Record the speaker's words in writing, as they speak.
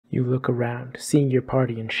You look around, seeing your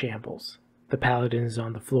party in shambles. The paladin is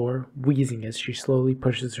on the floor, wheezing as she slowly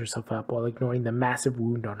pushes herself up while ignoring the massive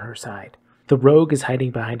wound on her side. The rogue is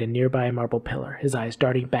hiding behind a nearby marble pillar, his eyes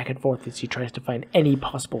darting back and forth as he tries to find any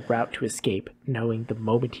possible route to escape, knowing the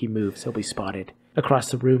moment he moves he'll be spotted.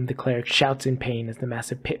 Across the room, the cleric shouts in pain as the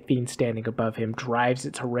massive pit fiend standing above him drives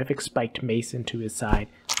its horrific spiked mace into his side,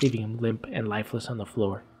 leaving him limp and lifeless on the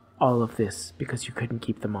floor. All of this because you couldn't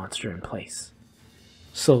keep the monster in place.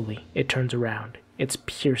 Slowly, it turns around, its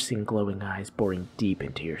piercing glowing eyes boring deep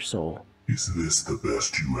into your soul. Is this the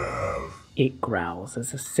best you have? It growls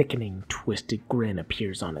as a sickening, twisted grin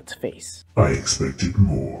appears on its face. I expected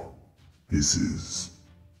more. This is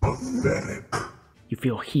pathetic. You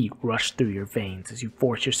feel heat rush through your veins as you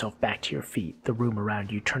force yourself back to your feet, the room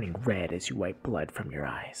around you turning red as you wipe blood from your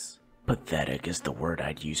eyes. Pathetic is the word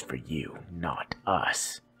I'd use for you, not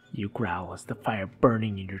us. You growl as the fire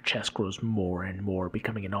burning in your chest grows more and more,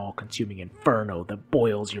 becoming an all-consuming inferno that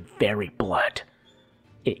boils your very blood.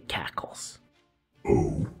 It cackles.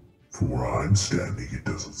 Oh, from where I'm standing, it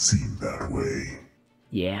doesn't seem that way.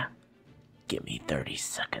 Yeah? Give me 30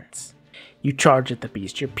 seconds. You charge at the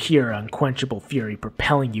beast, your pure, unquenchable fury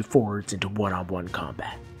propelling you forwards into one-on-one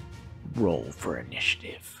combat. Roll for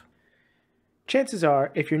initiative. Chances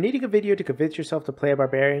are, if you're needing a video to convince yourself to play a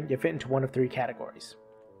barbarian, you fit into one of three categories.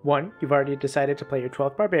 1. You've already decided to play your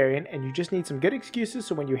 12th barbarian, and you just need some good excuses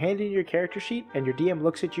so when you hand in your character sheet and your DM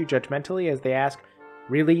looks at you judgmentally as they ask,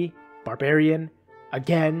 "Really? Barbarian?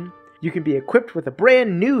 Again?" you can be equipped with a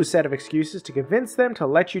brand new set of excuses to convince them to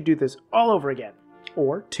let you do this all over again.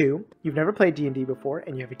 Or 2. You've never played D&D before,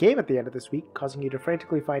 and you have a game at the end of this week, causing you to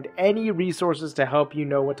frantically find any resources to help you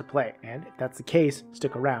know what to play. And if that's the case,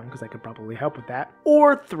 stick around, because I could probably help with that.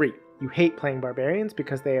 Or 3. You hate playing barbarians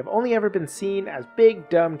because they have only ever been seen as big,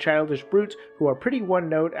 dumb, childish brutes who are pretty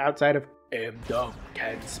one-note outside of "am dumb,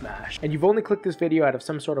 can smash." And you've only clicked this video out of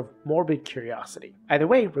some sort of morbid curiosity. Either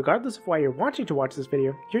way, regardless of why you're wanting to watch this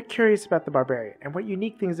video, you're curious about the barbarian and what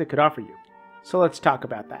unique things it could offer you. So let's talk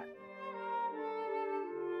about that.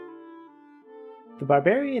 The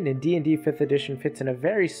Barbarian in D&D 5th edition fits in a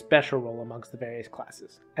very special role amongst the various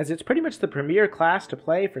classes, as it's pretty much the premier class to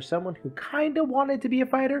play for someone who kinda wanted to be a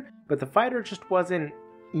fighter, but the fighter just wasn't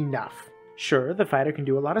enough. Sure, the fighter can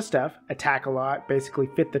do a lot of stuff, attack a lot, basically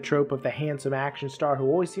fit the trope of the handsome action star who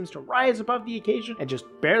always seems to rise above the occasion and just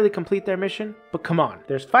barely complete their mission, but come on,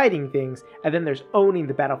 there's fighting things, and then there's owning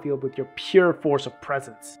the battlefield with your pure force of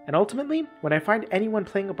presence. And ultimately, when I find anyone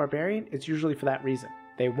playing a barbarian, it's usually for that reason.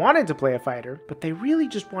 They wanted to play a fighter, but they really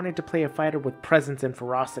just wanted to play a fighter with presence and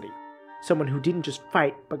ferocity. Someone who didn't just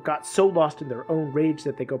fight, but got so lost in their own rage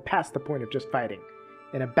that they go past the point of just fighting.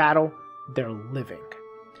 In a battle, they're living.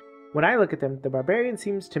 When I look at them, the barbarian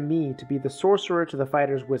seems to me to be the sorcerer to the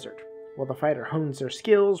fighter's wizard. While the fighter hones their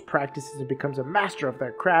skills, practices and becomes a master of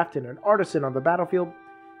their craft and an artisan on the battlefield,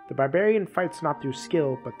 the barbarian fights not through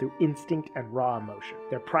skill, but through instinct and raw emotion.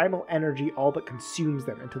 Their primal energy all but consumes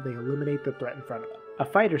them until they eliminate the threat in front of them. A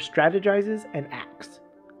fighter strategizes and acts.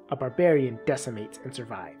 A barbarian decimates and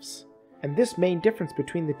survives. And this main difference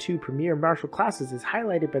between the two premier martial classes is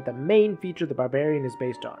highlighted by the main feature the barbarian is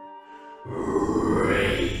based on.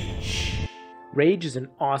 Rage. Rage is an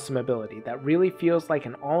awesome ability that really feels like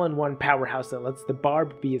an all-in-one powerhouse that lets the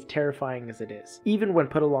barb be as terrifying as it is, even when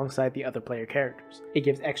put alongside the other player characters. It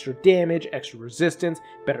gives extra damage, extra resistance,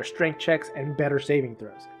 better strength checks, and better saving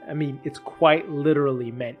throws. I mean, it's quite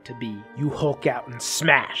literally meant to be you Hulk out and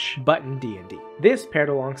smash, but in D&D. This paired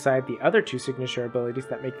alongside the other two signature abilities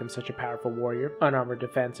that make them such a powerful warrior, unarmored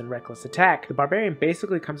defense and reckless attack, the barbarian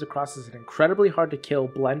basically comes across as an incredibly hard to kill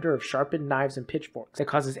blender of sharpened knives and pitchforks that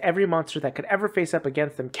causes every monster that could ever face up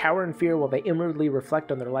against them cower in fear while they inwardly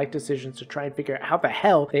reflect on their life decisions to try and figure out how the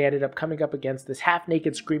hell they ended up coming up against this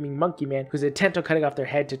half-naked screaming monkey man who's intent on cutting off their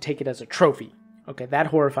head to take it as a trophy. Okay, that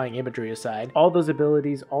horrifying imagery aside, all those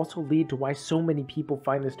abilities also lead to why so many people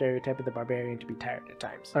find the stereotype of the barbarian to be tired at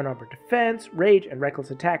times. Unarmored defense, rage, and reckless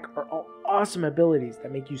attack are all awesome abilities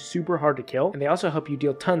that make you super hard to kill, and they also help you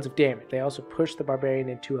deal tons of damage. They also push the barbarian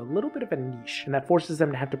into a little bit of a niche, and that forces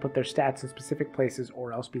them to have to put their stats in specific places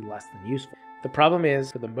or else be less than useful. The problem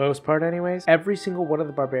is, for the most part anyways, every single one of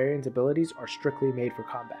the barbarian's abilities are strictly made for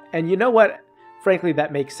combat. And you know what? Frankly,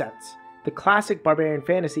 that makes sense. The classic barbarian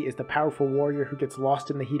fantasy is the powerful warrior who gets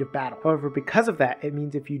lost in the heat of battle. However, because of that, it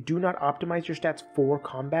means if you do not optimize your stats for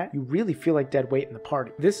combat, you really feel like dead weight in the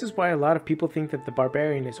party. This is why a lot of people think that the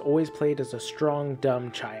barbarian is always played as a strong,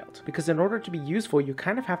 dumb child. Because in order to be useful, you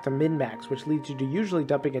kind of have to min-max, which leads you to usually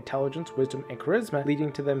dumping intelligence, wisdom, and charisma,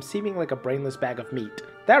 leading to them seeming like a brainless bag of meat.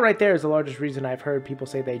 That right there is the largest reason I've heard people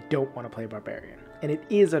say they don't want to play barbarian. and it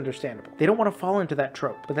is understandable. They don't want to fall into that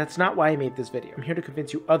trope, but that's not why I made this video. I'm here to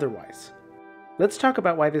convince you otherwise. Let's talk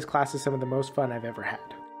about why this class is some of the most fun I've ever had.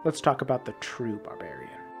 Let's talk about the true barbarian.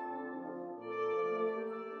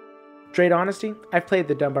 Straight honesty, I've played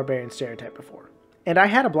the dumb barbarian stereotype before. And I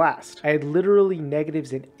had a blast. I had literally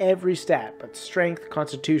negatives in every stat, but strength,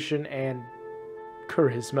 constitution, and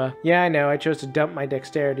charisma. Yeah, I know, I chose to dump my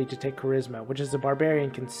dexterity to take charisma, which as a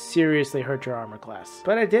barbarian can seriously hurt your armor class.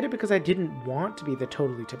 But I did it because I didn't want to be the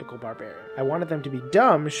totally typical barbarian. I wanted them to be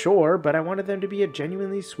dumb, sure, but I wanted them to be a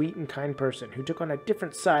genuinely sweet and kind person who took on a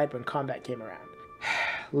different side when combat came around.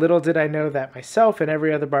 Little did I know that myself and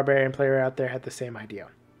every other barbarian player out there had the same idea.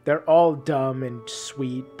 They're all dumb and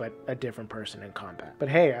sweet, but a different person in combat. But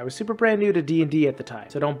hey, I was super brand new to D&D at the time,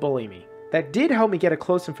 so don't bully me. That did help me get a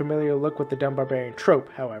close and familiar look with the dumb barbarian trope,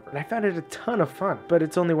 however, and I found it a ton of fun, but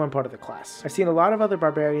it's only one part of the class. I've seen a lot of other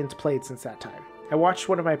barbarians played since that time. I watched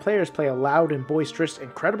one of my players play a loud and boisterous,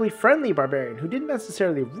 incredibly friendly barbarian who didn't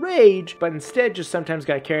necessarily rage, but instead just sometimes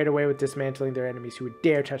got carried away with dismantling their enemies who would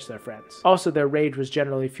dare touch their friends. Also, their rage was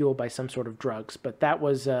generally fueled by some sort of drugs, but that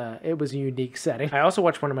was, it was a unique setting. I also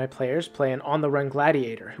watched one of my players play an on-the-run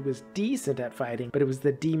gladiator who was decent at fighting, but it was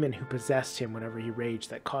the demon who possessed him whenever he raged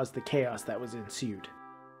that caused the chaos that was ensued.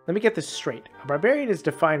 Let me get this straight. A barbarian is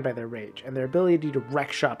defined by their rage and their ability to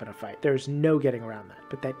wreck shop in a fight. There's no getting around that.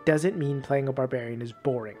 But that doesn't mean playing a barbarian is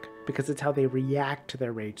boring, because it's how they react to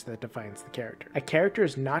their rage that defines the character. A character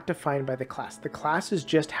is not defined by the class. The class is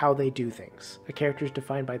just how they do things. A character is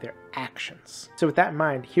defined by their actions. So with that in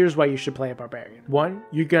mind, here's why you should play a barbarian. 1,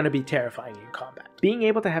 you're gonna be terrifying in combat. Being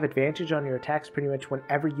able to have advantage on your attacks pretty much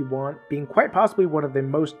whenever you want, being quite possibly one of the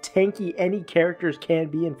most tanky any characters can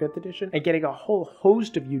be in 5th edition, and getting a whole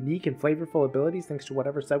host of unique and flavorful abilities thanks to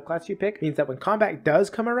whatever subclass you pick, means that when combat does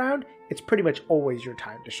come around, it's pretty much always your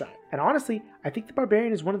time to shine. And honestly, I think the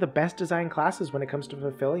barbarian is one of the best designed classes when it comes to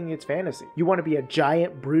fulfilling its fantasy. You want to be a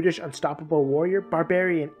giant, brutish, unstoppable warrior?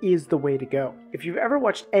 Barbarian is the way to go. If you've ever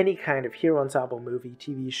watched any kind of hero ensemble movie,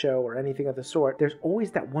 TV show, or anything of the sort, there's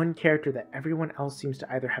always that one character that everyone else seems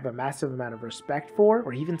to either have a massive amount of respect for,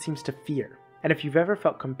 or even seems to fear. And if you've ever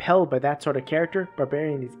felt compelled by that sort of character,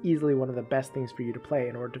 Barbarian is easily one of the best things for you to play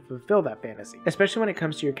in order to fulfill that fantasy. Especially when it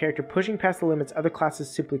comes to your character pushing past the limits other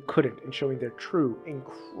classes simply couldn't and showing their true,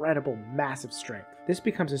 incredible, massive strength. This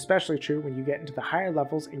becomes especially true when you get into the higher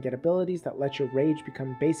levels and get abilities that let your rage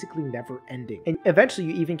become basically never ending. And eventually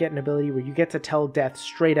you even get an ability where you get to tell death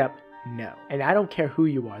straight up no. And I don't care who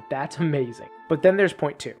you are, that's amazing. But then there's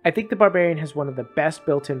point 2. I think the Barbarian has one of the best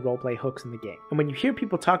built-in roleplay hooks in the game. And when you hear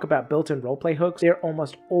people talk about built-in roleplay hooks, they're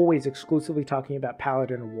almost always exclusively talking about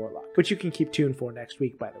Paladin or Warlock, which you can keep tuned for next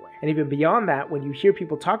week, by the way. And even beyond that, when you hear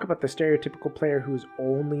people talk about the stereotypical player who's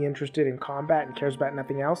only interested in combat and cares about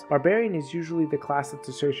nothing else, Barbarian is usually the class that's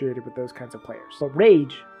associated with those kinds of players. But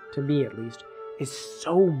Rage, to me at least, is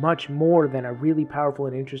so much more than a really powerful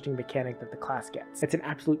and interesting mechanic that the class gets. It's an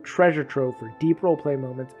absolute treasure trove for deep roleplay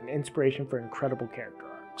moments and inspiration for incredible character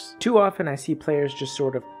arcs. Too often I see players just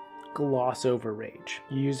sort of gloss over Rage.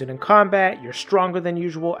 You use it in combat, you're stronger than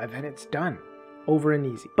usual, and then it's done. Over and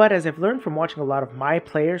easy. But as I've learned from watching a lot of my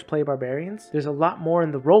players play Barbarians, there's a lot more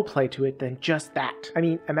in the roleplay to it than just that. I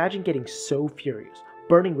mean, imagine getting so furious,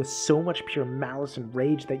 burning with so much pure malice and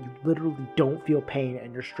rage that you literally don't feel pain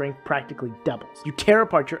and your strength practically doubles. You tear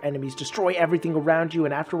apart your enemies, destroy everything around you,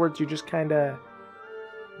 and afterwards you just kinda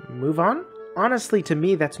move on? Honestly, to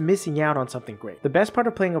me, that's missing out on something great. The best part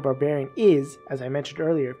of playing a barbarian is, as I mentioned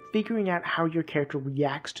earlier, figuring out how your character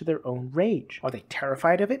reacts to their own rage. Are they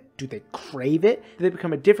terrified of it? Do they crave it? Do they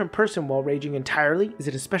become a different person while raging entirely? Is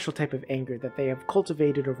it a special type of anger that they have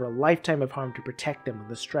cultivated over a lifetime of harm to protect them when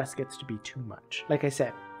the stress gets to be too much? Like I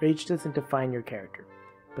said, rage doesn't define your character,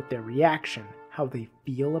 but their reaction, how they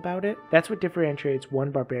feel about it, that's what differentiates one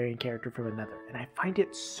barbarian character from another, and I find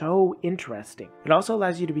it so interesting. It also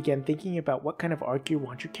allows you to begin thinking about what kind of arc you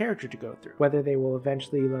want your character to go through, whether they will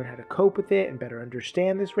eventually learn how to cope with it and better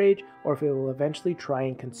understand this rage, or if it will eventually try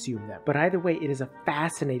and consume them. But either way, it is a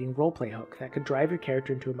fascinating roleplay hook that could drive your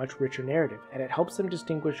character into a much richer narrative, and it helps them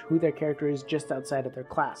distinguish who their character is just outside of their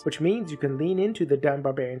class, which means you can lean into the dumb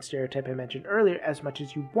barbarian stereotype I mentioned earlier as much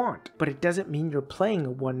as you want, but it doesn't mean you're playing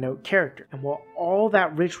a one-note character. And while all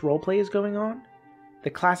that rich roleplay is going on, the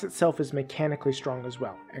class itself is mechanically strong as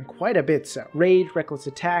well, and quite a bit so. Rage, Reckless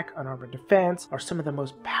Attack, Unarmored Defense are some of the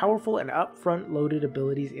most powerful and upfront loaded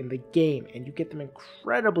abilities in the game, and you get them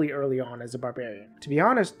incredibly early on as a barbarian. To be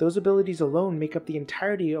honest, those abilities alone make up the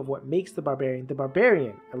entirety of what makes the barbarian,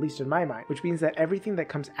 at least in my mind, which means that everything that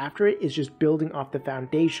comes after it is just building off the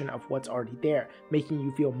foundation of what's already there, making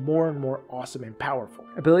you feel more and more awesome and powerful.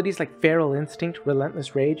 Abilities like Feral Instinct,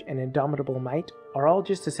 Relentless Rage, and Indomitable Might are all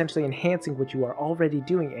just essentially enhancing what you are already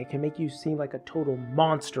doing and can make you seem like a total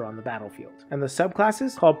monster on the battlefield. And the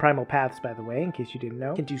subclasses, called primal paths by the way, in case you didn't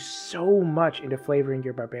know, can do so much into flavoring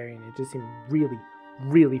your barbarian. It just seems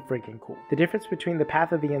really freaking cool. The difference between the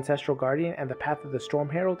path of the Ancestral Guardian and the path of the Storm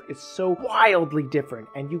Herald is so wildly different,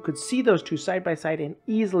 and you could see those two side by side and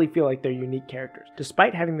easily feel like they're unique characters,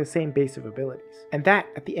 despite having the same base of abilities. And that,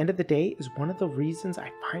 at the end of the day, is one of the reasons I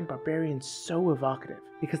find barbarians so evocative.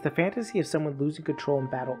 Because the fantasy of someone losing control in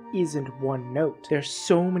battle isn't one note. There's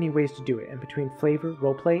so many ways to do it, and between flavor,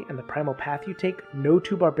 roleplay, and the primal path you take, no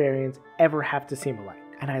two barbarians ever have to seem alike.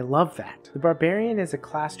 And I love that. The Barbarian is a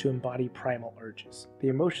class to embody primal urges, the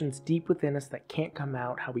emotions deep within us that can't come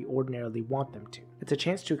out how we ordinarily want them to. It's a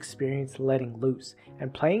chance to experience letting loose,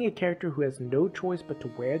 and playing a character who has no choice but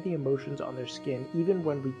to wear the emotions on their skin even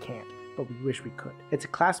when we can't, but we wish we could. It's a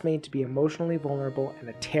class made to be emotionally vulnerable and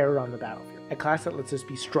a terror on the battlefield. A class that lets us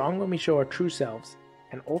be strong when we show our true selves,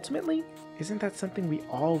 and ultimately, isn't that something we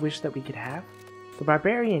all wish that we could have? The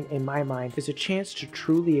Barbarian, in my mind, is a chance to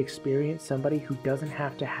truly experience somebody who doesn't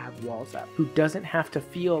have to have walls up, who doesn't have to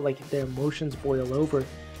feel like if their emotions boil over,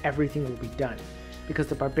 everything will be done. Because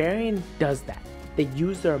the Barbarian does that. They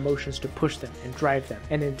use their emotions to push them and drive them.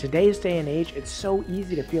 And in today's day and age, it's so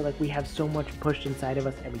easy to feel like we have so much pushed inside of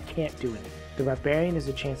us and we can't do anything. The Barbarian is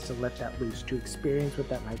a chance to let that loose, to experience what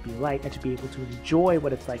that might be like, and to be able to enjoy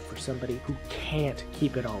what it's like for somebody who can't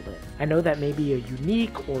keep it all in. I know that may be a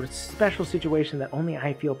unique or special situation that only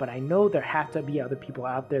I feel, but I know there have to be other people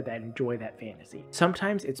out there that enjoy that fantasy.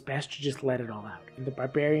 Sometimes it's best to just let it all out, and the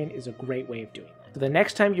Barbarian is a great way of doing that. So the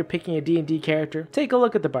next time you're picking a D&D character, take a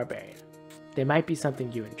look at the Barbarian. They might be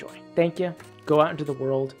something you enjoy. Thank you. Go out into the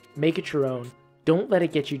world, make it your own, don't let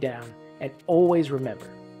it get you down, and always remember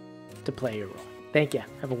to play your role. Thank you.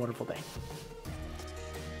 Have a wonderful day.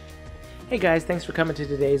 Hey guys, thanks for coming to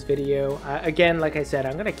today's video. Again, like I said,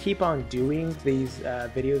 I'm going to keep on doing these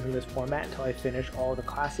videos in this format until I finish all the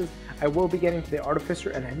classes. I will be getting to the Artificer,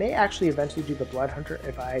 and I may actually eventually do the Blood Hunter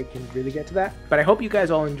if I can really get to that. But I hope you guys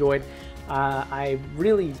all enjoyed. I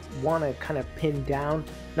really want to kind of pin down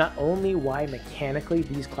not only why mechanically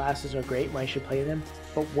these classes are great, why I should play them,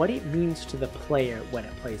 but what it means to the player when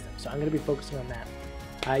it plays them. So I'm going to be focusing on that.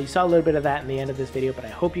 You saw a little bit of that in the end of this video, but I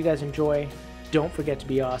hope you guys enjoy. Don't forget to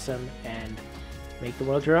be awesome and make the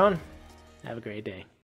world your own. Have a great day.